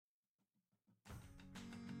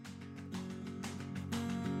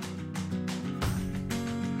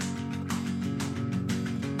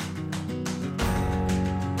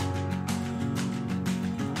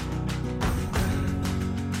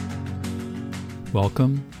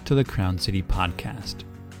Welcome to the Crown City Podcast.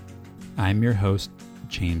 I'm your host,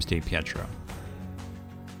 James DePietro.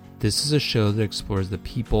 This is a show that explores the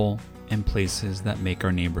people and places that make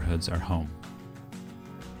our neighborhoods our home.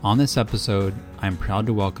 On this episode, I'm proud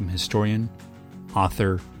to welcome historian,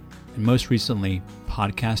 author, and most recently,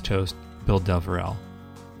 podcast host Bill Deverell.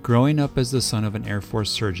 Growing up as the son of an Air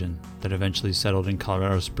Force surgeon that eventually settled in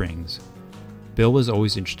Colorado Springs, Bill was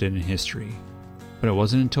always interested in history. But it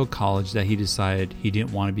wasn't until college that he decided he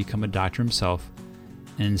didn't want to become a doctor himself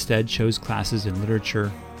and instead chose classes in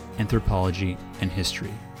literature, anthropology, and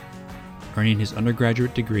history, earning his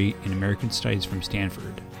undergraduate degree in American Studies from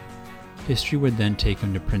Stanford. History would then take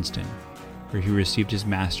him to Princeton, where he received his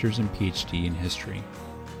master's and PhD in history.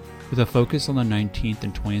 With a focus on the 19th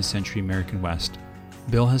and 20th century American West,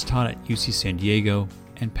 Bill has taught at UC San Diego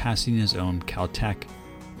and passing his own Caltech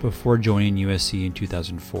before joining USC in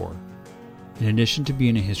 2004. In addition to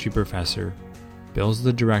being a history professor, Bill is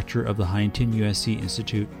the director of the Huntington USC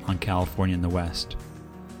Institute on California in the West,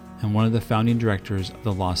 and one of the founding directors of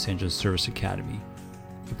the Los Angeles Service Academy,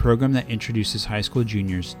 a program that introduces high school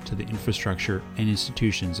juniors to the infrastructure and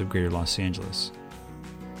institutions of Greater Los Angeles,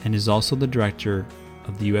 and is also the director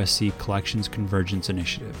of the USC Collections Convergence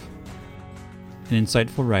Initiative. An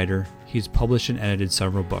insightful writer, he has published and edited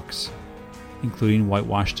several books, including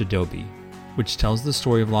Whitewashed Adobe, which tells the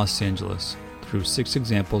story of Los Angeles through 6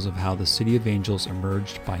 examples of how the City of Angels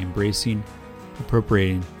emerged by embracing,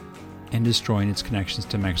 appropriating, and destroying its connections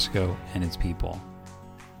to Mexico and its people.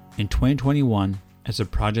 In 2021, as a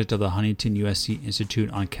project of the Huntington USC Institute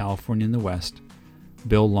on California in the West,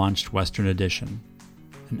 Bill launched Western Edition,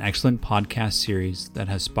 an excellent podcast series that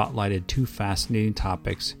has spotlighted 2 fascinating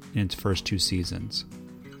topics in its first 2 seasons.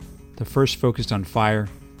 The first focused on fire,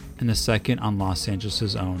 and the second on Los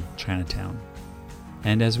Angeles' own Chinatown.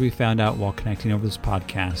 And as we found out while connecting over this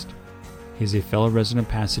podcast, he's a fellow resident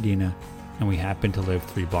of Pasadena, and we happen to live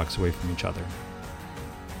 3 blocks away from each other.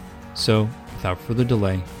 So, without further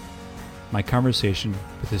delay, my conversation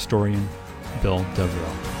with historian Bill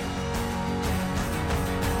Deverell.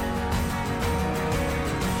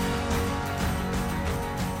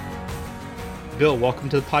 Bill, welcome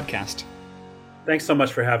to the podcast. Thanks so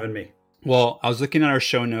much for having me. Well, I was looking at our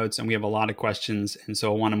show notes and we have a lot of questions, and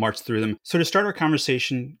so I want to march through them. So to start our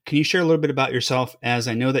conversation, can you share a little bit about yourself, as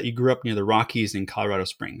I know that you grew up near the Rockies in Colorado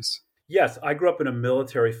Springs? Yes, I grew up in a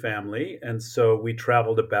military family, and so we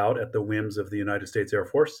traveled about at the whims of the United States Air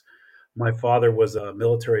Force. My father was a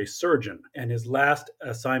military surgeon, and his last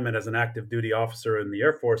assignment as an active duty officer in the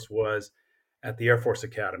Air Force was at the Air Force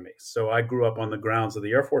Academy. So I grew up on the grounds of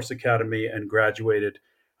the Air Force Academy and graduated.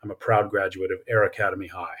 I'm a proud graduate of Air Academy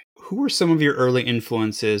High. Who were some of your early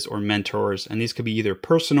influences or mentors? And these could be either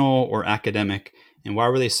personal or academic. And why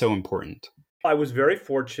were they so important? I was very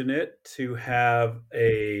fortunate to have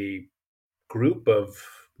a group of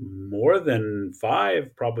more than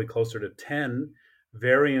 5, probably closer to 10,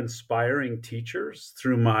 very inspiring teachers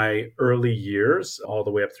through my early years, all the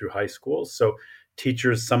way up through high school. So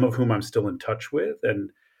teachers, some of whom I'm still in touch with, and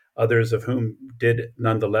others of whom did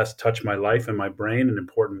nonetheless touch my life and my brain in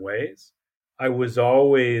important ways. I was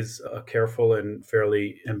always a careful and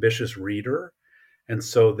fairly ambitious reader. And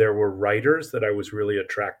so there were writers that I was really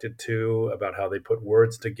attracted to about how they put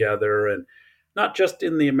words together, and not just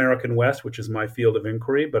in the American West, which is my field of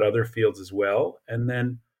inquiry, but other fields as well. And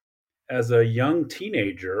then as a young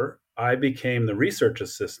teenager, I became the research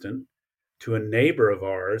assistant to a neighbor of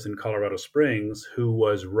ours in Colorado Springs who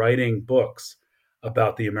was writing books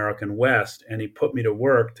about the American West, and he put me to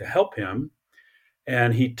work to help him,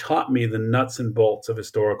 and he taught me the nuts and bolts of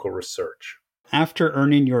historical research. After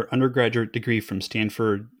earning your undergraduate degree from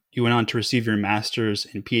Stanford, you went on to receive your master's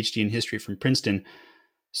and PhD in history from Princeton.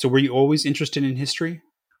 So were you always interested in history?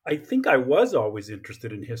 I think I was always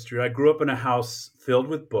interested in history. I grew up in a house filled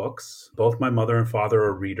with books. Both my mother and father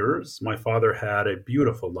are readers. My father had a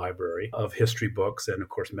beautiful library of history books and, of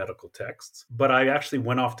course, medical texts. But I actually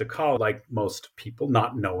went off to college, like most people,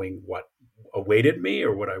 not knowing what awaited me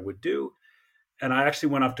or what I would do. And I actually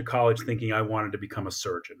went off to college thinking I wanted to become a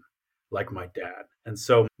surgeon, like my dad. And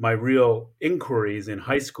so my real inquiries in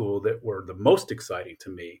high school that were the most exciting to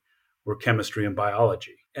me were chemistry and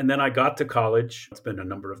biology. And then I got to college. It's been a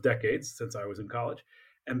number of decades since I was in college.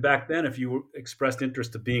 And back then, if you expressed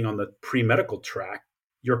interest of being on the pre-medical track,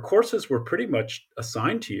 your courses were pretty much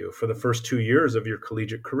assigned to you for the first 2 years of your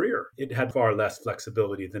collegiate career. It had far less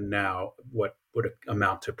flexibility than now, what would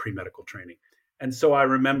amount to pre-medical training. And so I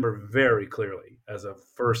remember very clearly as a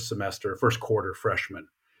first quarter freshman,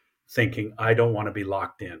 thinking, I don't want to be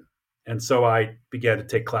locked in. And so I began to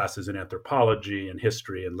take classes in anthropology and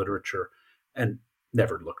history and literature. And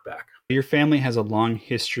never looked back. Your family has a long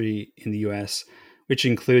history in the U.S., which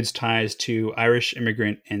includes ties to Irish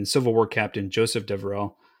immigrant and Civil War captain Joseph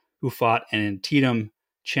Deverell, who fought in Antietam,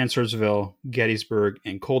 Chancellorsville, Gettysburg,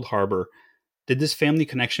 and Cold Harbor. Did this family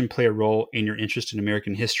connection play a role in your interest in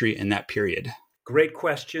American history in that period? Great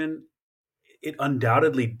question. It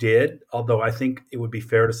undoubtedly did, although I think it would be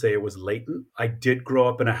fair to say it was latent. I did grow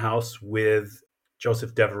up in a house with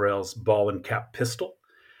Joseph Deverell's ball and cap pistol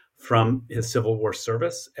from his Civil War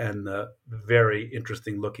service and the very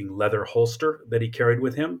interesting looking leather holster that he carried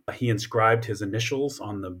with him. He inscribed his initials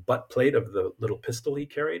on the butt plate of the little pistol he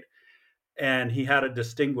carried. And he had a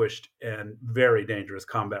distinguished and very dangerous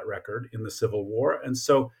combat record in the Civil War. And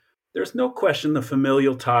so there's no question the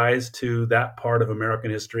familial ties to that part of American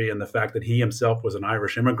history and the fact that he himself was an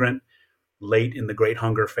Irish immigrant late in the Great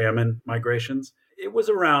Hunger Famine migrations. It was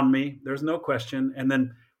around me. There's no question. And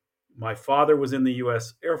then my father was in the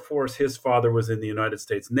U.S. Air Force. His father was in the United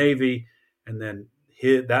States Navy. And then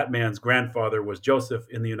that man's grandfather was Joseph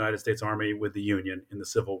in the United States Army with the Union in the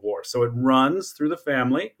Civil War. So it runs through the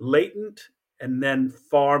family, latent, and then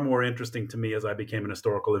far more interesting to me as I became an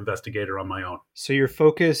historical investigator on my own. So your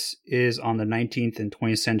focus is on the 19th and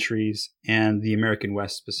 20th centuries and the American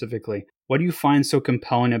West specifically. What do you find so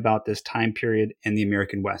compelling about this time period in the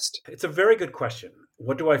American West? It's a very good question.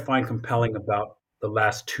 What do I find compelling about the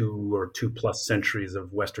last 2+ centuries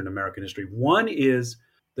of Western American history? One is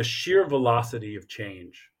the sheer velocity of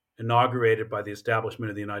change inaugurated by the establishment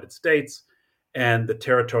of the United States and the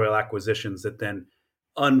territorial acquisitions that then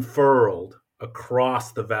unfurled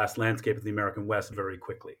across the vast landscape of the American West very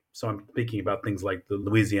quickly. So I'm speaking about things like the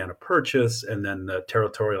Louisiana Purchase and then the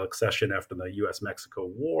territorial accession after the U.S.-Mexico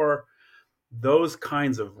War. Those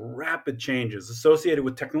kinds of rapid changes associated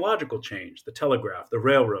with technological change, the telegraph, the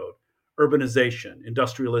railroad, urbanization,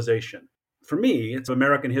 industrialization. For me, it's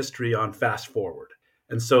American history on fast forward.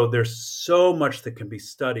 And so there's so much that can be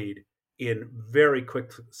studied in very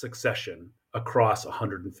quick succession across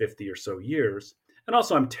 150 or so years. And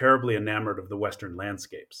also, I'm terribly enamored of the Western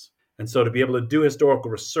landscapes. And so to be able to do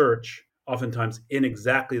historical research, oftentimes in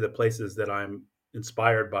exactly the places that I'm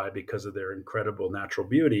inspired by because of their incredible natural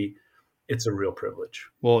beauty, it's a real privilege.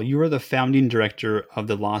 Well, you are the founding director of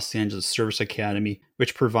the Los Angeles Service Academy,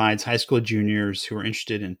 which provides high school juniors who are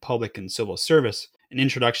interested in public and civil service an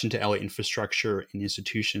introduction to LA infrastructure and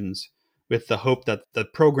institutions, with the hope that the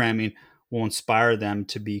programming will inspire them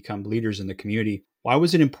to become leaders in the community. Why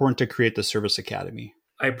was it important to create the Service Academy?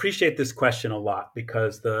 I appreciate this question a lot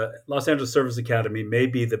because the Los Angeles Service Academy may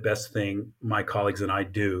be the best thing my colleagues and I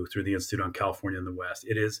do through the Institute on California in the West.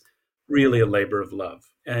 It is really a labor of love.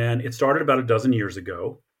 And it started about a dozen years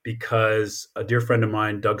ago because a dear friend of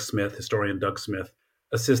mine, Doug Smith, historian Doug Smith,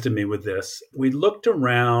 assisted me with this. We looked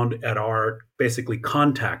around at our basically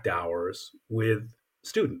contact hours with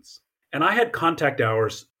students. And I had contact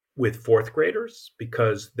hours with fourth graders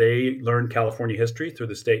because they learned California history through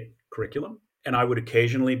the state curriculum. And I would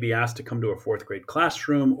occasionally be asked to come to a fourth grade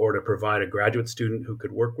classroom or to provide a graduate student who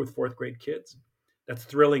could work with fourth grade kids. That's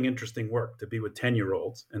thrilling, interesting work to be with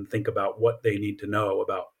 10-year-olds and think about what they need to know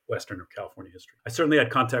about Western or California history. I certainly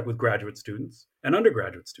had contact with graduate students and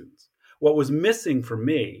undergraduate students. What was missing for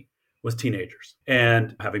me was teenagers.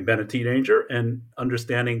 And having been a teenager and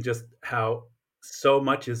understanding just how so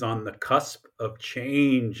much is on the cusp of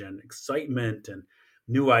change and excitement and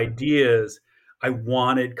new ideas, I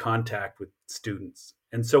wanted contact with students.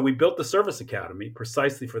 And so we built the Service Academy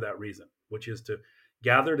precisely for that reason, which is to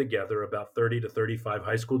gather together about 30 to 35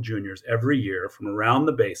 high school juniors every year from around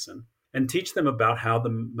the basin and teach them about how the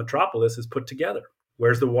metropolis is put together.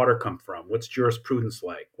 Where's the water come from? What's jurisprudence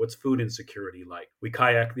like? What's food insecurity like? We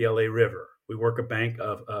kayak the LA River. We work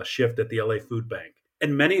a shift at the LA Food Bank.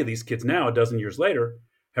 And many of these kids now, a dozen years later,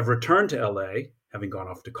 have returned to LA, having gone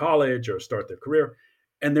off to college or start their career,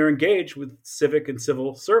 and they're engaged with civic and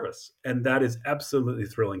civil service. And that is absolutely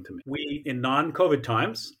thrilling to me. We, in non-COVID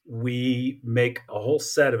times, we make a whole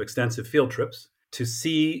set of extensive field trips to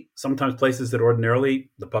see sometimes places that ordinarily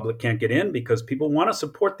the public can't get in because people want to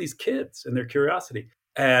support these kids and their curiosity.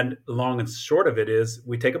 And the long and short of it is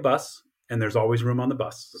we take a bus and there's always room on the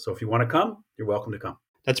bus. So if you want to come, you're welcome to come.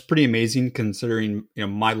 That's pretty amazing considering,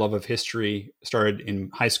 my love of history started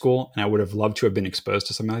in high school and I would have loved to have been exposed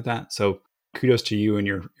to something like that. So kudos to you and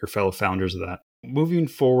your fellow founders of that. Moving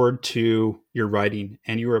forward to your writing,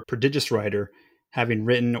 and you were a prodigious writer, having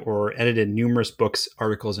written or edited numerous books,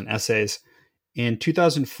 articles, and essays. In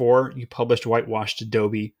 2004, you published Whitewashed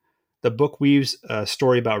Adobe. The book weaves a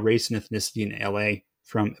story about race and ethnicity in LA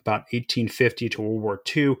from about 1850 to World War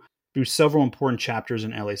II through several important chapters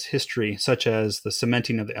in LA's history, such as the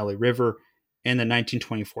cementing of the LA River and the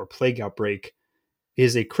 1924 plague outbreak.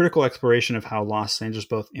 is a critical exploration of how Los Angeles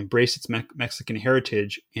both embraced its Mexican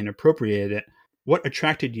heritage and appropriated it. What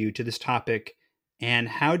attracted you to this topic, and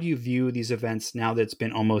how do you view these events now that it's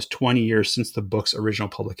been almost 20 years since the book's original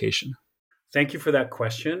publication? Thank you for that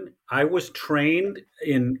question. I was trained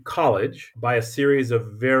in college by a series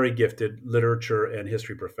of very gifted literature and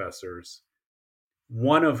history professors,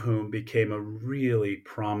 one of whom became a really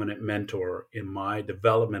prominent mentor in my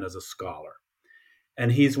development as a scholar.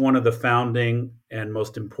 And he's one of the founding and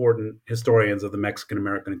most important historians of the Mexican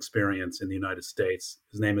American experience in the United States.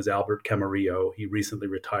 His name is Albert Camarillo. He recently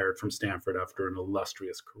retired from Stanford after an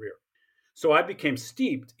illustrious career. So I became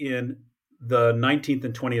steeped in the 19th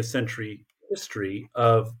and 20th century history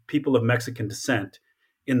of people of Mexican descent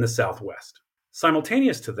in the Southwest.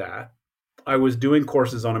 Simultaneous to that, I was doing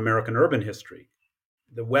courses on American urban history.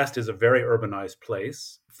 The West is a very urbanized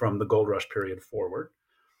place from the gold rush period forward.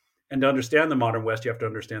 And to understand the modern West, you have to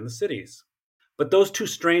understand the cities. But those two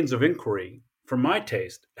strains of inquiry, for my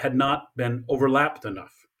taste, had not been overlapped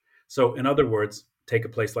enough. So, in other words, take a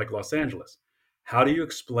place like Los Angeles. How do you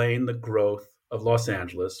explain the growth of Los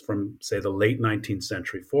Angeles from, say, the late 19th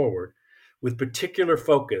century forward, with particular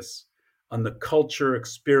focus on the culture,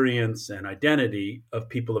 experience, and identity of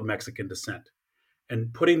people of Mexican descent?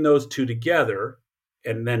 And putting those two together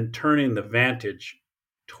and then turning the vantage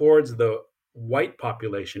towards the white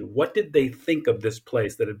population. What did they think of this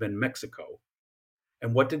place that had been Mexico?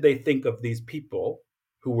 And what did they think of these people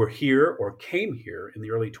who were here or came here in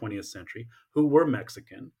the early 20th century, who were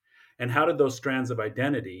Mexican? And how did those strands of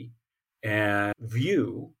identity and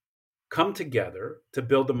view come together to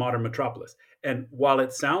build the modern metropolis? And while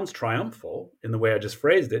it sounds triumphal in the way I just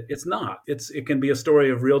phrased it, it's not. It can be a story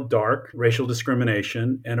of real dark racial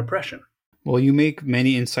discrimination and oppression. Well, you make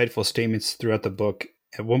many insightful statements throughout the book.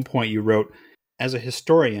 At one point you wrote, "As a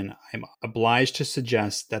historian, I'm obliged to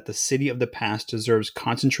suggest that the city of the past deserves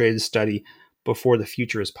concentrated study before the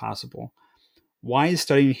future is possible." Why is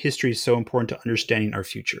studying history so important to understanding our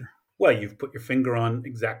future? Well, you've put your finger on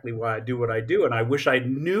exactly why I do what I do, and I wish I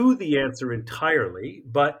knew the answer entirely,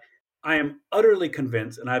 but I am utterly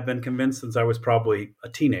convinced, and I've been convinced since I was probably a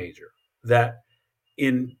teenager, that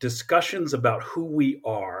in discussions about who we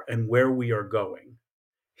are and where we are going,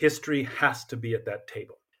 history has to be at that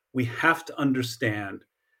table. We have to understand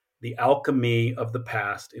the alchemy of the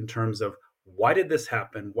past in terms of why did this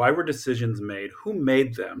happen? Why were decisions made? Who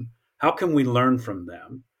made them? How can we learn from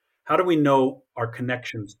them? How do we know our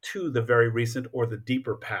connections to the very recent or the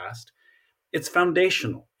deeper past? It's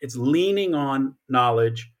foundational. It's leaning on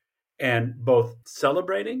knowledge and both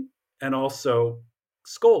celebrating and also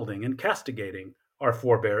scolding and castigating our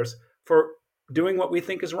forebears for doing what we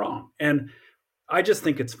think is wrong. And I just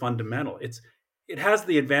think it's fundamental. It has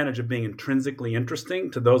the advantage of being intrinsically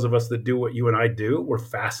interesting to those of us that do what you and I do. We're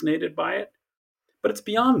fascinated by it. But it's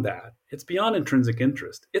beyond that. It's beyond intrinsic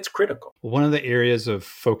interest. It's critical. One of the areas of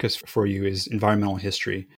focus for you is environmental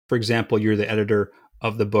history. For example, you're the editor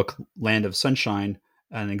of the book Land of Sunshine,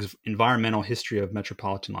 an environmental history of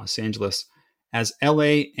metropolitan Los Angeles. As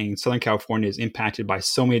LA and Southern California is impacted by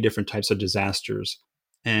so many different types of disasters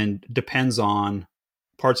and depends on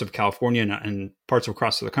parts of California and parts of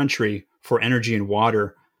across the country for energy and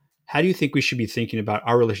water, how do you think we should be thinking about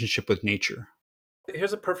our relationship with nature?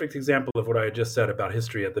 Here's a perfect example of what I just said about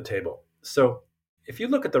history at the table. So if you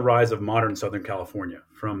look at the rise of modern Southern California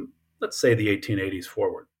from, let's say, the 1880s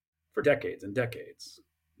forward, for decades and decades,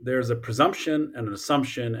 there's a presumption and an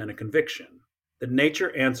assumption and a conviction that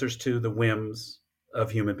nature answers to the whims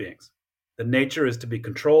of human beings. That nature is to be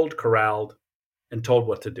controlled, corralled, and told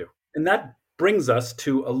what to do. And that brings us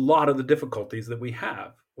to a lot of the difficulties that we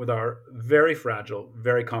have with our very fragile,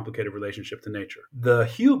 very complicated relationship to nature. The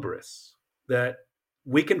hubris that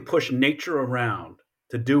we can push nature around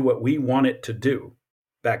to do what we want it to do,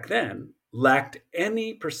 back then lacked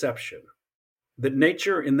any perception that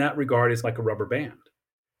nature in that regard is like a rubber band.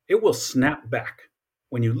 It will snap back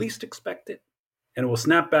when you least expect it, and it will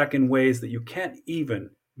snap back in ways that you can't even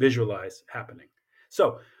visualize happening.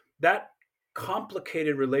 So that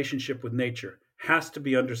complicated relationship with nature has to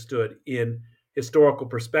be understood in historical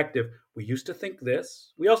perspective. We used to think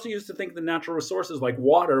this. We also used to think the natural resources like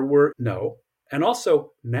water were no. And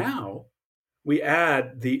also now we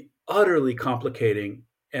add the utterly complicating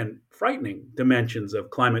and frightening dimensions of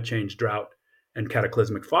climate change, drought, and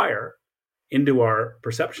cataclysmic fire into our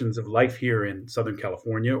perceptions of life here in Southern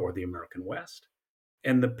California or the American West.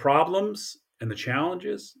 And the problems and the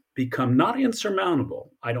challenges become not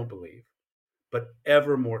insurmountable, I don't believe, but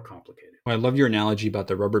ever more complicated. I love your analogy about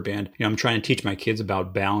the rubber band. I'm trying to teach my kids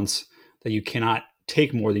about balance, that you cannot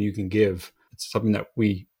take more than you can give. It's something that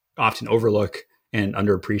we often overlook and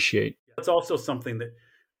underappreciate. It's also something that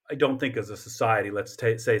I don't think as a society, let's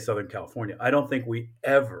say Southern California, I don't think we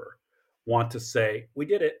ever want to say, we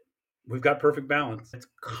did it. We've got perfect balance. It's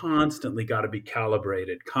constantly got to be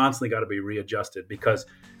calibrated, constantly got to be readjusted because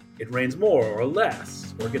it rains more or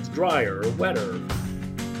less, or gets drier or wetter.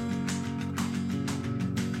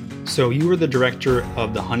 So you were the director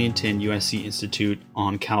of the Huntington USC Institute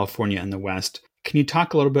on California and the West. Can you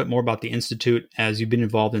talk a little bit more about the Institute as you've been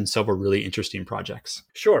involved in several really interesting projects?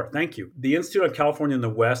 Sure, thank you. The Institute on California and the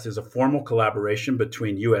West is a formal collaboration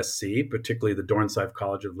between USC, particularly the Dornsife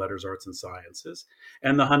College of Letters, Arts, and Sciences,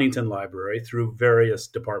 and the Huntington Library through various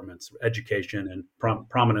departments, education and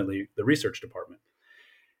prominently the research department.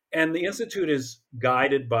 And the Institute is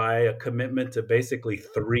guided by a commitment to basically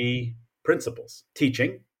three principles: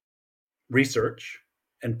 teaching, research,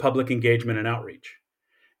 and public engagement and outreach.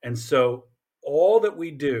 And so all that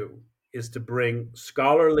we do is to bring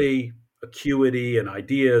scholarly acuity and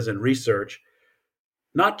ideas and research,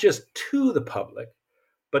 not just to the public,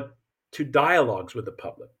 but to dialogues with the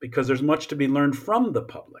public, because there's much to be learned from the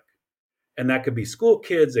public. And that could be school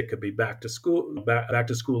kids, it could be back to school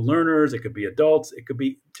learners, it could be adults, it could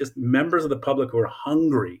be just members of the public who are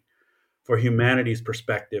hungry for humanity's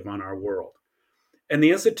perspective on our world. And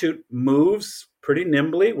the Institute moves pretty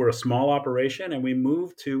nimbly. We're a small operation, and we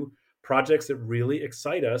move to projects that really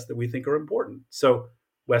excite us that we think are important. So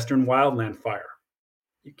Western wildland fire,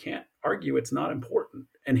 you can't argue it's not important.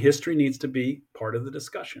 And history needs to be part of the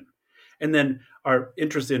discussion. And then our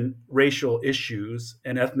interest in racial issues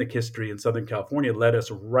and ethnic history in Southern California led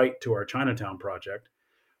us right to our Chinatown project,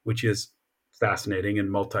 which is fascinating and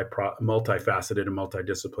multifaceted and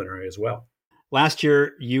multidisciplinary as well. Last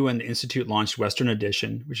year, you and the Institute launched Western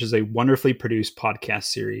Edition, which is a wonderfully produced podcast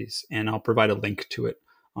series, and I'll provide a link to it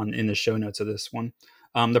in the show notes of this one.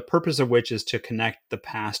 The purpose of which is to connect the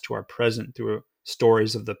past to our present through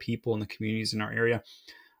stories of the people and the communities in our area.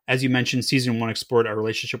 As you mentioned, season 1 explored our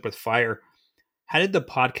relationship with fire. How did the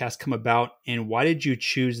podcast come about, and why did you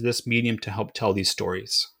choose this medium to help tell these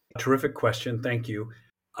stories? Terrific question. Thank you.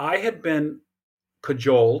 I had been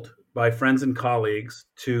cajoled by friends and colleagues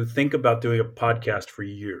to think about doing a podcast for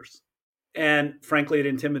years. And frankly, it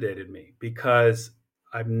intimidated me because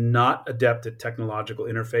I'm not adept at technological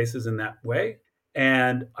interfaces in that way.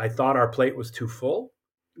 And I thought our plate was too full.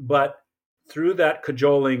 But through that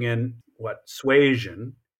cajoling and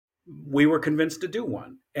suasion, we were convinced to do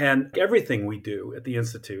one. And everything we do at the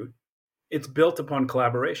Institute, it's built upon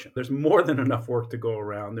collaboration. There's more than enough work to go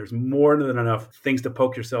around. There's more than enough things to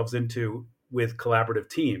poke yourselves into with collaborative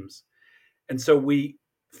teams. And so we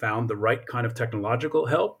found the right kind of technological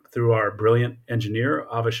help through our brilliant engineer,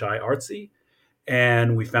 Avishai Artsy.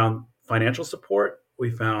 And we found financial support. We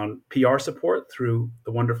found PR support through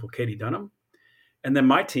the wonderful Katie Dunham. And then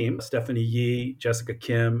my team, Stephanie Yee, Jessica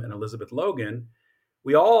Kim, and Elizabeth Logan,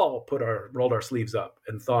 we all rolled our sleeves up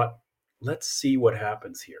and thought, let's see what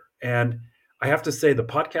happens here. And I have to say, the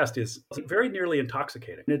podcast is very nearly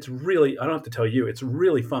intoxicating. It's really, I don't have to tell you, it's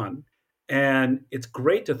really fun. And it's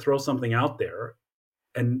great to throw something out there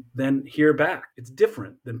and then hear back. It's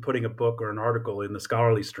different than putting a book or an article in the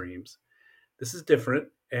scholarly streams. This is different,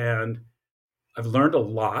 and I've learned a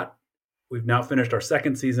lot. We've now finished our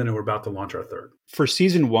second season, and we're about to launch our third. For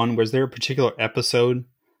season 1, was there a particular episode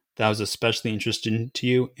that was especially interesting to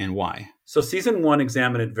you, and why? So season 1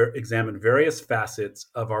 examined various facets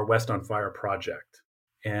of our West on Fire project.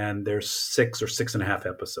 And there's 6 or 6.5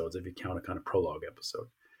 episodes if you count a kind of prologue episode.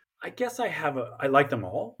 I guess I like them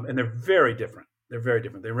all, and they're very different. They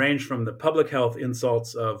range from the public health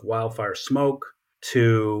insults of wildfire smoke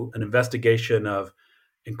to an investigation of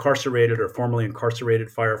incarcerated or formerly incarcerated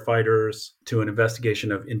firefighters, to an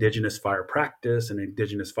investigation of indigenous fire practice and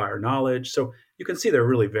indigenous fire knowledge. So you can see they're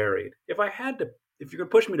really varied. If you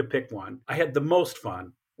could push me to pick one, I had the most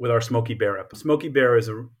fun with our Smokey Bear episode. Smokey Bear is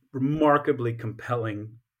a remarkably compelling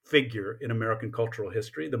figure in American cultural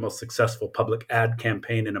history, the most successful public ad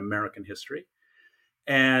campaign in American history.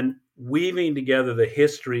 And weaving together the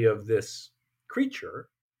history of this creature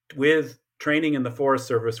with training in the Forest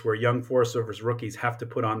Service, where young Forest Service rookies have to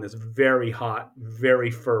put on this very hot, very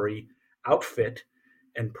furry outfit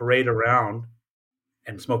and parade around,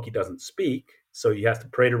 and Smokey doesn't speak, so you have to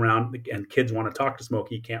parade around, and kids want to talk to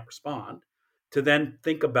Smokey, he can't respond, to then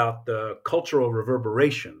think about the cultural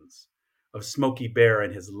reverberations of Smokey Bear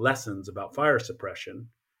and his lessons about fire suppression.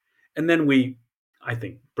 And then I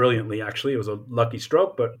think brilliantly, actually, it was a lucky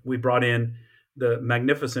stroke, but we brought in the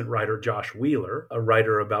magnificent writer Josh Wheeler, a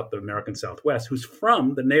writer about the American Southwest, who's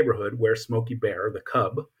from the neighborhood where Smokey Bear, the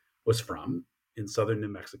cub, was from in southern New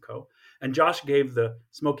Mexico. And Josh gave the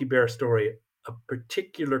Smokey Bear story a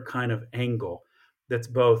particular kind of angle that's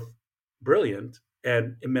both brilliant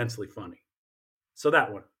and immensely funny. So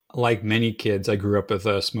that one. Like many kids, I grew up with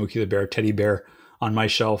a Smokey the Bear teddy bear on my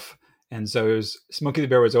shelf. And so Smokey the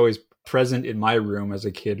Bear was always present in my room as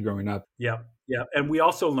a kid growing up. Yeah. Yeah. And we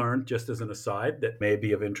also learned, just as an aside that may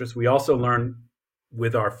be of interest, we also learned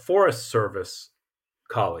with our Forest Service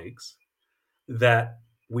colleagues that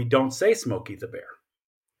we don't say Smokey the Bear.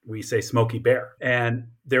 We say Smokey Bear. And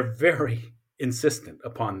they're very insistent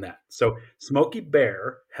upon that. So Smokey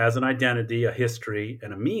Bear has an identity, a history,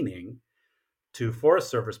 and a meaning to Forest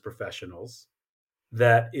Service professionals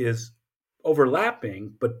that is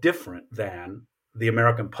overlapping but different than the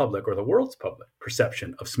American public or the world's public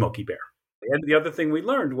perception of Smokey Bear. And the other thing we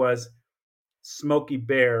learned was Smokey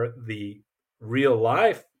Bear, the real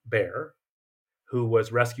life bear who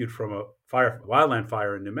was rescued from a wildland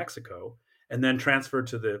fire in New Mexico and then transferred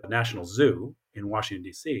to the National Zoo in Washington,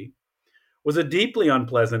 D.C., was a deeply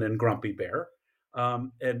unpleasant and grumpy bear,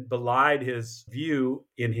 and belied his view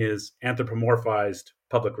in his anthropomorphized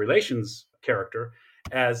public relations character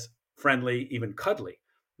as friendly, even cuddly.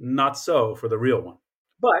 Not so for the real one.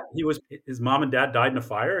 But his mom and dad died in a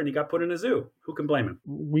fire and he got put in a zoo. Who can blame him?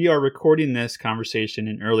 We are recording this conversation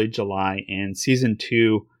in early July, and season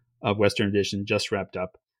 2 of Western Edition just wrapped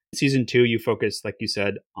up. Season 2, you focused, like you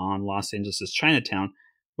said, on Los Angeles' Chinatown,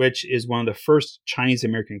 which is one of the first Chinese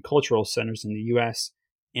American cultural centers in the U.S.,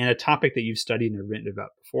 and a topic that you've studied and have written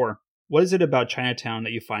about before. What is it about Chinatown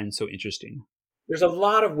that you find so interesting? There's a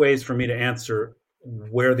lot of ways for me to answer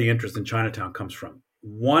where the interest in Chinatown comes from.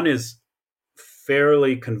 One is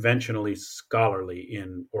fairly conventionally scholarly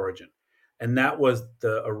in origin, and that was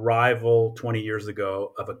the arrival 20 years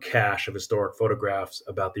ago of a cache of historic photographs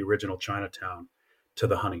about the original Chinatown to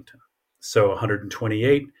the Huntington. So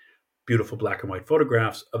 128 beautiful black and white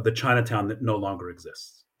photographs of the Chinatown that no longer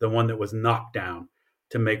exists, the one that was knocked down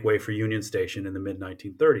to make way for Union Station in the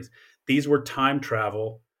mid-1930s. These were time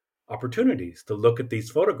travel opportunities to look at these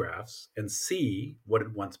photographs and see what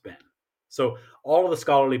had once been. So all of the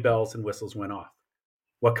scholarly bells and whistles went off.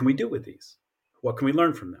 What can we do with these? What can we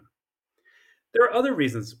learn from them? There are other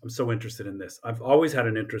reasons I'm so interested in this. I've always had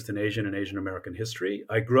an interest in Asian and Asian American history.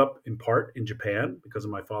 I grew up in part in Japan because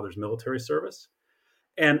of my father's military service.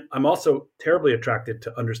 And I'm also terribly attracted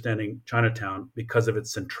to understanding Chinatown because of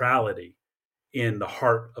its centrality in the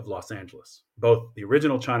heart of Los Angeles, both the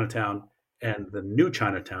original Chinatown and the new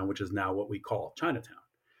Chinatown, which is now what we call Chinatown.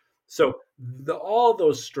 So all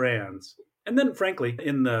those strands, and then frankly,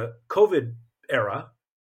 in the COVID era,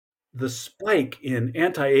 the spike in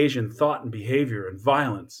anti-Asian thought and behavior and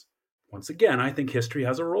violence, once again, I think history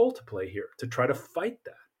has a role to play here to try to fight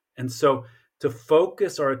that. And so to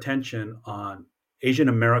focus our attention on Asian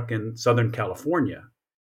American Southern California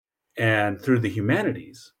and through the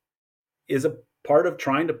humanities is a part of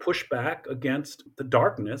trying to push back against the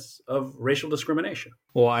darkness of racial discrimination.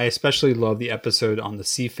 Well, I especially love the episode on the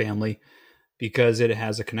C family because it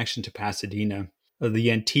has a connection to Pasadena.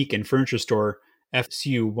 The antique and furniture store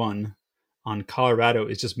FCU1 on Colorado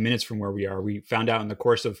is just minutes from where we are. We found out in the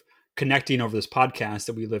course of connecting over this podcast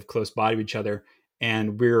that we live close by to each other,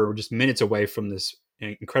 and we're just minutes away from this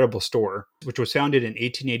incredible store, which was founded in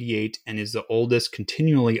 1888 and is the oldest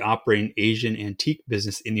continually operating Asian antique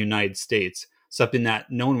business in the United States, something that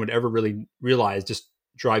no one would ever really realize just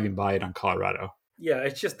driving by it on Colorado. Yeah,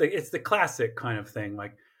 it's the classic kind of thing.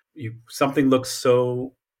 Like something looks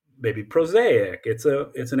so maybe prosaic. It's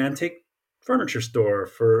an antique furniture store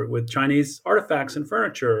with Chinese artifacts and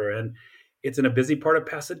furniture, and it's in a busy part of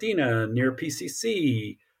Pasadena near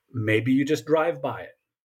PCC. Maybe you just drive by it.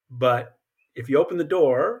 But if you open the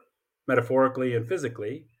door, metaphorically and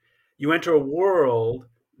physically, you enter a world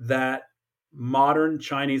that modern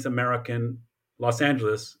Chinese American Los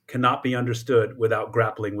Angeles cannot be understood without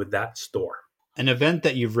grappling with that store. An event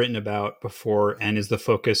that you've written about before and is the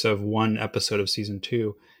focus of one episode of season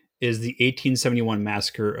 2 is the 1871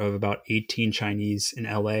 massacre of about 18 Chinese in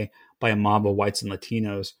LA by a mob of whites and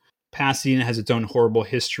Latinos. Pasadena has its own horrible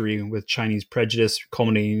history with Chinese prejudice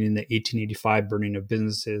culminating in the 1885 burning of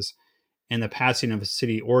businesses and the passing of a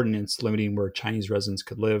city ordinance limiting where Chinese residents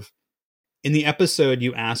could live. In the episode,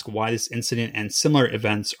 you ask why this incident and similar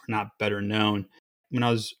events are not better known. When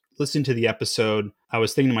I was listening to the episode, I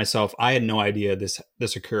was thinking to myself, I had no idea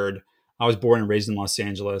this occurred. I was born and raised in Los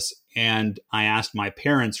Angeles, and I asked my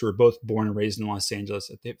parents, who were both born and raised in Los Angeles,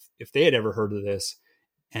 if they had ever heard of this,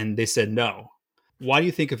 and they said no. Why do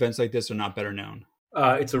you think events like this are not better known?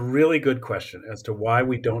 It's a really good question as to why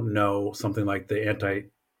we don't know something like the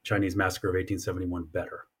anti-Chinese massacre of 1871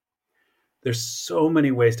 better. There's so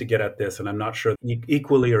many ways to get at this, and I'm not sure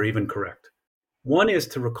equally or even correct. One is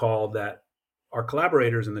to recall that our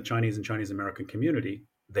collaborators in the Chinese and Chinese American community,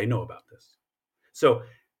 They know about this. So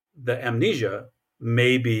the amnesia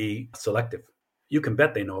may be selective. You can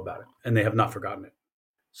bet they know about it and they have not forgotten it.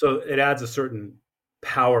 So it adds a certain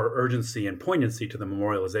power, urgency, and poignancy to the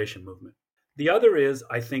memorialization movement. The other is,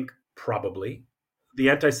 I think, probably the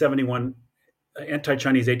anti-Chinese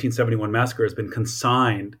 1871 massacre has been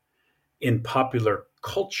consigned in popular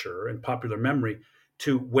culture and popular memory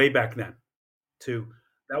to way back then.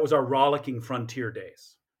 That was our rollicking frontier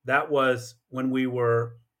days. That was when we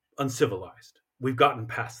were uncivilized. We've gotten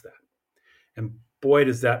past that. And boy,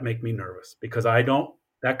 does that make me nervous, because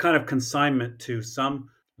that kind of consignment to some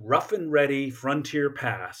rough and ready frontier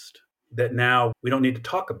past, that now we don't need to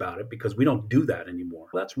talk about it because we don't do that anymore.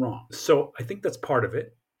 That's wrong. So I think that's part of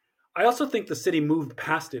it. I also think the city moved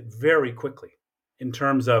past it very quickly in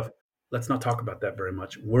terms of, let's not talk about that very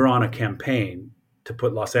much. We're on a campaign to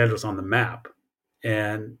put Los Angeles on the map,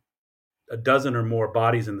 and a dozen or more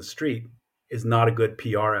bodies in the street is not a good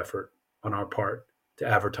PR effort on our part to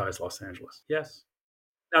advertise Los Angeles. Yes.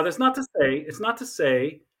 Now, it's not to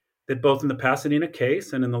say that both in the Pasadena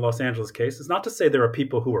case and in the Los Angeles case, it's not to say there are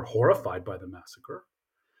people who are horrified by the massacre.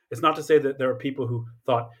 It's not to say that there are people who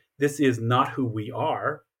thought this is not who we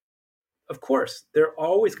are. Of course, there are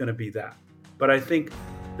always going to be that. But I think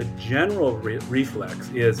the general reflex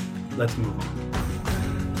is, let's move on.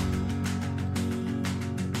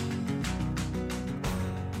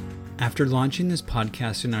 After launching this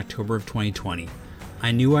podcast in October of 2020,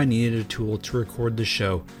 I knew I needed a tool to record the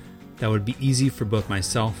show that would be easy for both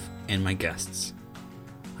myself and my guests.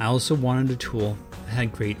 I also wanted a tool that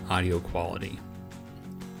had great audio quality.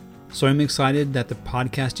 So I'm excited that the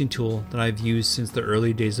podcasting tool that I've used since the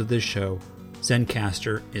early days of this show,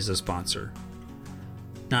 Zencastr, is a sponsor.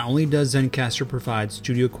 Not only does Zencastr provide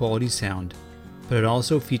studio quality sound, but it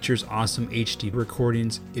also features awesome HD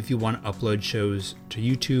recordings if you want to upload shows to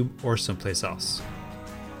YouTube or someplace else.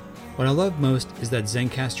 What I love most is that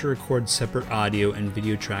Zencastr records separate audio and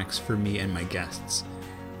video tracks for me and my guests,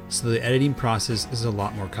 so the editing process is a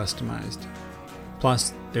lot more customized.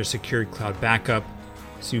 Plus, there's secured cloud backup,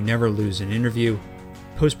 so you never lose an interview,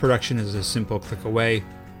 post-production is a simple click away,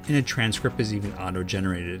 and a transcript is even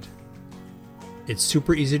auto-generated. It's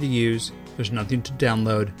super easy to use, there's nothing to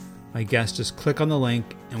download, my guests just click on the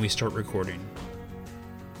link and we start recording.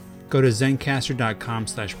 Go to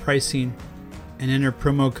zencastr.com/pricing and enter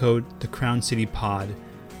promo code TheCrownCityPod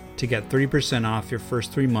to get 30% off your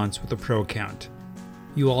first 3 months with a pro account.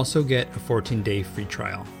 You also get a 14-day free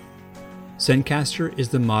trial. Zencastr is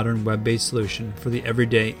the modern web-based solution for the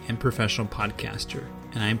everyday and professional podcaster,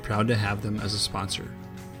 and I am proud to have them as a sponsor.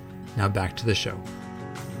 Now back to the show.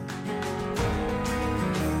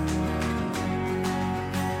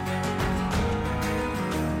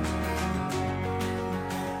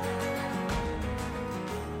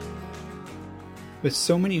 With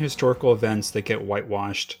so many historical events that get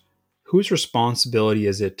whitewashed, whose responsibility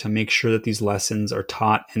is it to make sure that these lessons are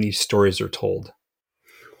taught and these stories are told?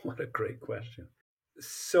 What a great question.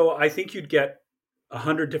 So I think you'd get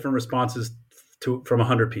 100 different responses from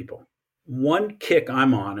 100 people. One kick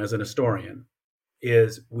I'm on as an historian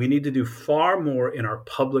is we need to do far more in our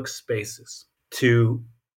public spaces to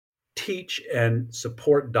teach and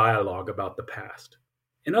support dialogue about the past.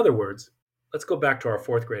 In other words, let's go back to our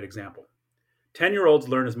fourth grade example. 10-year-olds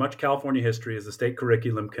learn as much California history as the state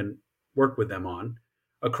curriculum can work with them on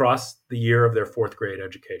across the year of their fourth grade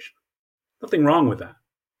education. Nothing wrong with that.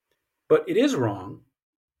 But it is wrong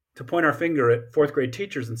to point our finger at fourth grade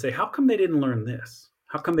teachers and say, how come they didn't learn this?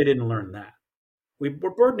 How come they didn't learn that? We're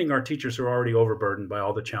burdening our teachers who are already overburdened by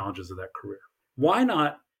all the challenges of that career. Why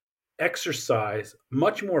not exercise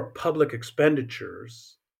much more public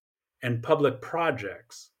expenditures and public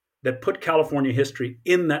projects that put California history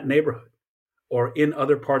in that neighborhood or in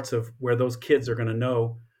other parts of where those kids are going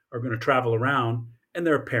to travel around, and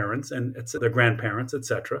their parents and their grandparents,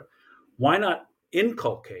 etc. Why not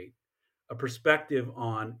inculcate a perspective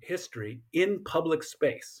on history in public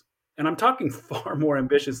space? And I'm talking far more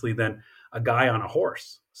ambitiously than a guy on a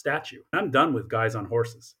horse statue. I'm done with guys on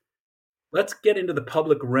horses. Let's get into the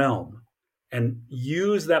public realm and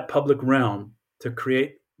use that public realm to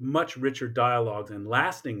create much richer dialogues and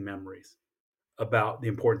lasting memories about the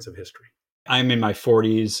importance of history. I'm in my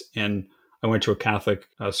 40s and I went to a Catholic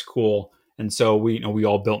school. And so we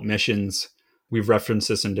all built missions. We've referenced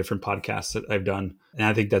this in different podcasts that I've done. And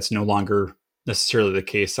I think that's no longer necessarily the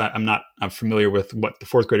case. I'm familiar with what the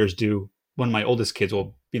fourth graders do. One of my oldest kids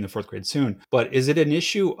will be in the fourth grade soon. But is it an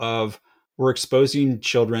issue of we're exposing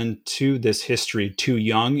children to this history too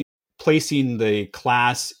young? Placing the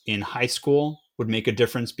class in high school would make a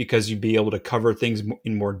difference because you'd be able to cover things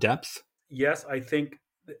in more depth? Yes, I think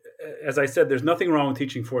as I said, there's nothing wrong with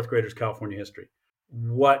teaching fourth graders California history.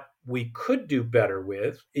 What we could do better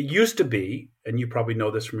with, it used to be, and you probably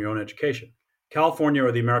know this from your own education, California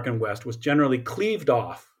or the American West was generally cleaved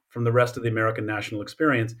off from the rest of the American national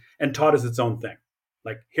experience and taught as its own thing.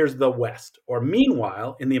 Like, here's the West. Or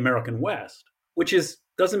meanwhile, in the American West, which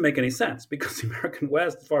doesn't make any sense because the American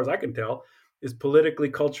West, as far as I can tell, is politically,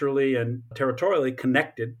 culturally, and territorially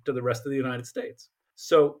connected to the rest of the United States.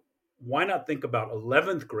 So why not think about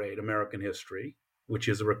 11th grade American history, which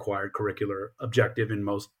is a required curricular objective in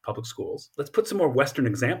most public schools? Let's put some more Western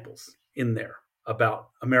examples in there about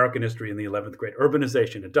American history in the 11th grade.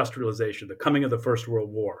 Urbanization, industrialization, the coming of the First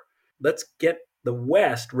World War. Let's get the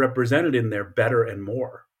West represented in there better and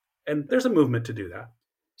more. And there's a movement to do that.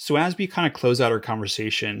 So as we kind of close out our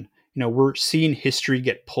conversation, we're seeing history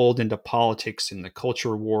get pulled into politics and the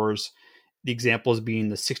culture wars, the examples being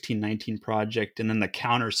the 1619 Project and then the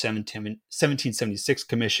counter 1776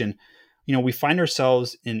 Commission. We find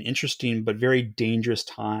ourselves in an interesting but very dangerous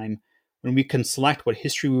time when we can select what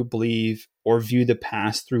history we believe or view the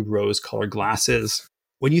past through rose-colored glasses.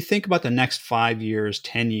 When you think about the next 5 years,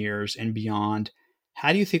 10 years, and beyond,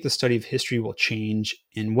 how do you think the study of history will change,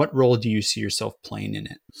 and what role do you see yourself playing in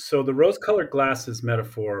it? So the rose-colored glasses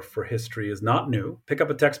metaphor for history is not new. Pick up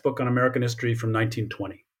a textbook on American history from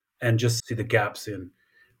 1920 and just see the gaps in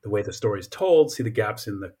the way the story is told, see the gaps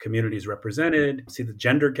in the communities represented, see the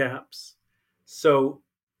gender gaps. So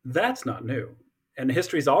that's not new. And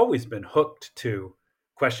history's always been hooked to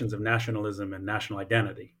questions of nationalism and national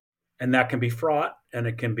identity. And that can be fraught, and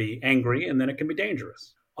it can be angry, and then it can be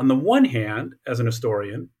dangerous. On the one hand, as an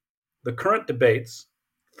historian, the current debates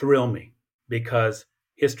thrill me because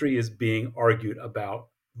history is being argued about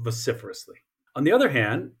vociferously. On the other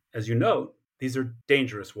hand, as you note, these are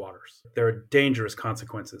dangerous waters. There are dangerous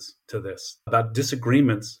consequences to this, about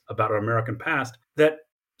disagreements about our American past that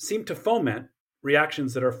seem to foment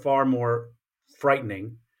reactions that are far more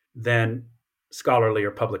frightening than scholarly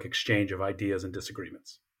or public exchange of ideas and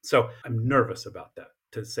disagreements. So I'm nervous about that,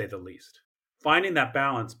 to say the least. Finding that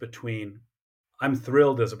balance between I'm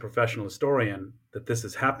thrilled as a professional historian that this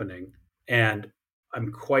is happening, and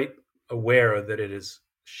I'm quite aware that it is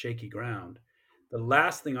shaky ground. The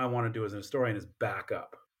last thing I want to do as a historian is back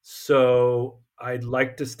up. So I'd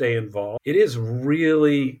like to stay involved. It is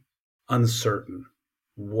really uncertain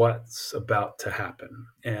what's about to happen.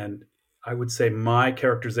 And I would say my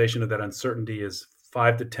characterization of that uncertainty is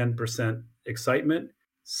 5 to 10% excitement,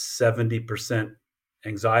 70%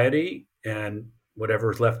 anxiety, and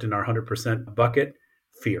whatever is left in our 100% bucket,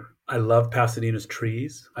 fear. I love Pasadena's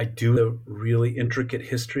trees. I do the really intricate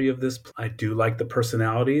history of this. I do like the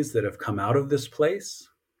personalities that have come out of this place.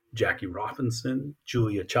 Jackie Robinson,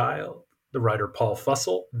 Julia Child, the writer Paul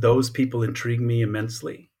Fussell. Those people intrigue me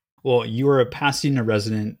immensely. Well, you are a Pasadena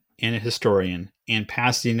resident and a historian, and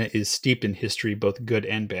Pasadena is steeped in history, both good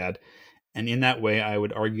and bad. And in that way, I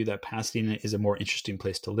would argue that Pasadena is a more interesting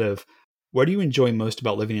place to live. What do you enjoy most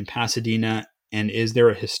about living in Pasadena? And is there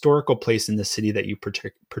a historical place in the city that you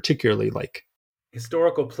particularly like?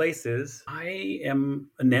 Historical places. I am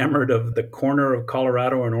enamored of the corner of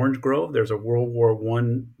Colorado and Orange Grove. There's a World War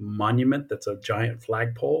I monument that's a giant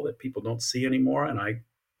flagpole that people don't see anymore. And I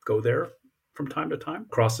go there from time to time.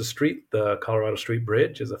 Across the street, the Colorado Street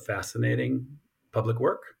Bridge is a fascinating public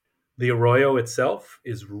work. The Arroyo itself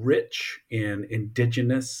is rich in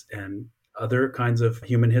indigenous and other kinds of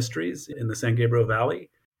human histories in the San Gabriel Valley,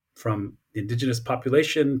 from the indigenous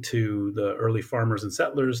population to the early farmers and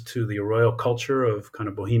settlers to the Arroyo culture of kind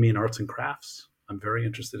of bohemian arts and crafts. I'm very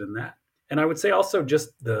interested in that. And I would say also just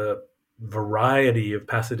the variety of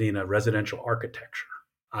Pasadena residential architecture.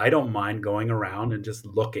 I don't mind going around and just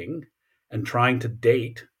looking and trying to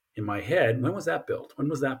date in my head, when was that built? When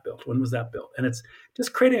was that built? When was that built? And it's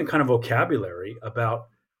just creating a kind of vocabulary about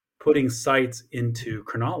putting sites into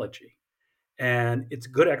chronology. And it's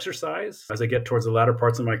good exercise. As I get towards the latter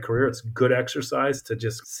parts of my career, it's good exercise to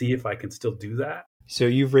just see if I can still do that. So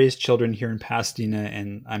you've raised children here in Pasadena,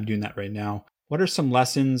 and I'm doing that right now. What are some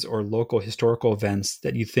lessons or local historical events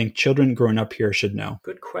that you think children growing up here should know?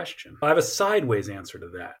 Good question. I have a sideways answer to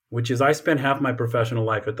that, which is I spent half my professional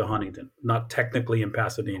life at the Huntington, not technically in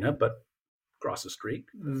Pasadena, but across the street.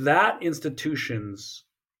 That institution's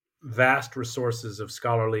vast resources of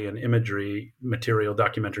scholarly and imagery material,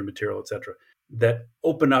 documentary material, etc., that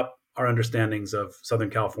open up our understandings of Southern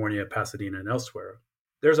California, Pasadena, and elsewhere.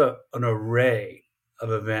 There's an array of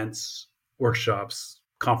events, workshops,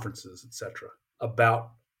 conferences, etc.,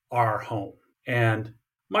 about our home. And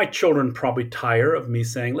my children probably tire of me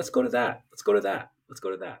saying, let's go to that, let's go to that, let's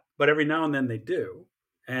go to that. But every now and then they do.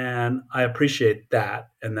 And I appreciate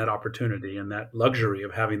that and that opportunity and that luxury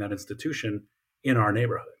of having that institution in our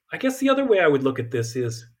neighborhood. I guess the other way I would look at this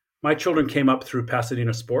is my children came up through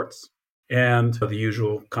Pasadena sports and the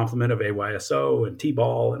usual complement of AYSO and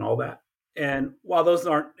T-ball and all that. And while those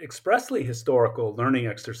aren't expressly historical learning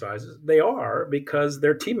exercises, they are because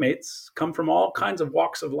their teammates come from all kinds of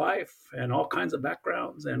walks of life and all kinds of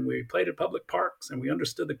backgrounds. And we played at public parks and we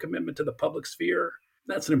understood the commitment to the public sphere.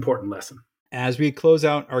 That's an important lesson. As we close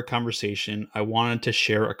out our conversation, I wanted to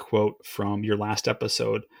share a quote from your last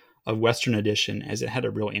episode of Western Edition, as it had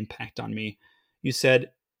a real impact on me. You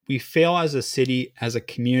said, "We fail as a city, as a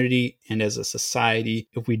community, and as a society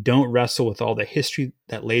if we don't wrestle with all the history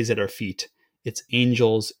that lays at our feet, its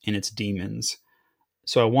angels and its demons."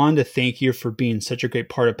 So I wanted to thank you for being such a great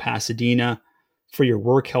part of Pasadena, for your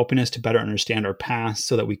work helping us to better understand our past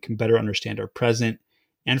so that we can better understand our present,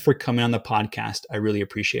 and for coming on the podcast. I really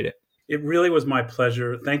appreciate it. It really was my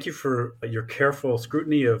pleasure. Thank you for your careful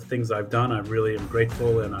scrutiny of things I've done. I really am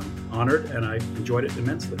grateful and I'm honored, and I enjoyed it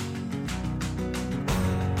immensely.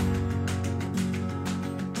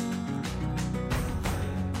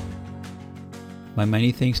 My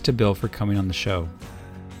many thanks to Bill for coming on the show.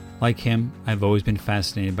 Like him, I've always been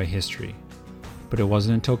fascinated by history, but it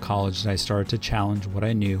wasn't until college that I started to challenge what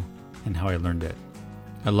I knew and how I learned it.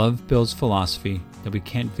 I love Bill's philosophy that we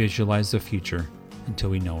can't visualize the future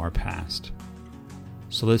until we know our past.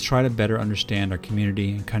 So let's try to better understand our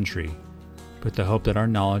community and country, with the hope that our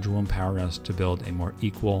knowledge will empower us to build a more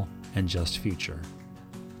equal and just future.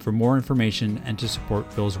 For more information and to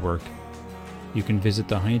support Bill's work, you can visit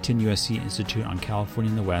the Huntington USC Institute on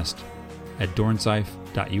California in the West at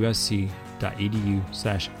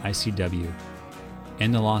dornsife.usc.edu/ICW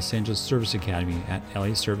and the Los Angeles Service Academy at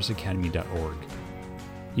laserviceacademy.org.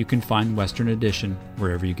 You can find Western Edition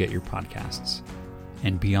wherever you get your podcasts.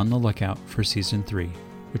 And be on the lookout for Season 3,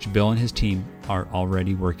 which Bill and his team are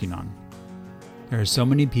already working on. There are so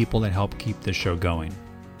many people that help keep this show going.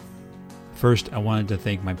 First, I wanted to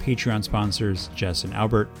thank my Patreon sponsors, Jess and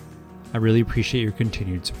Albert. I really appreciate your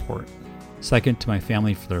continued support. Second, to my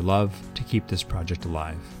family for their love to keep this project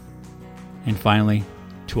alive. And finally,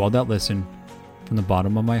 to all that listen, from the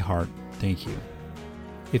bottom of my heart, thank you.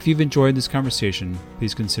 If you've enjoyed this conversation,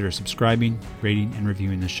 please consider subscribing, rating, and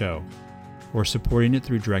reviewing the show, or supporting it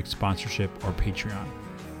through direct sponsorship or Patreon.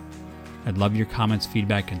 I'd love your comments,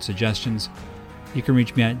 feedback, and suggestions. You can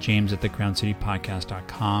reach me at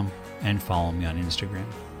james@thecrowncitypodcast.com and follow me on Instagram.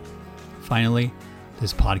 Finally,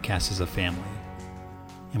 this podcast is a family,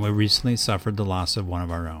 and we recently suffered the loss of one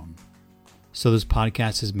of our own. So this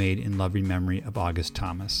podcast is made in loving memory of August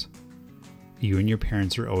Thomas. You and your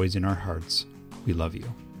parents are always in our hearts. We love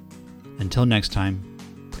you. Until next time,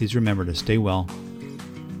 please remember to stay well,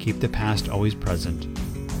 keep the past always present,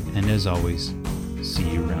 and as always,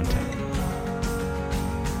 see you around town.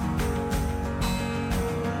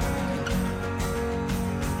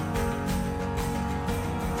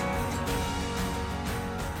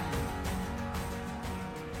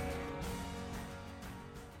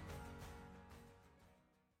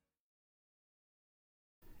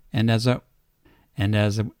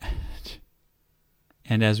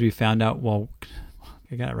 And as we found out, well,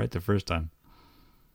 I got it right the first time.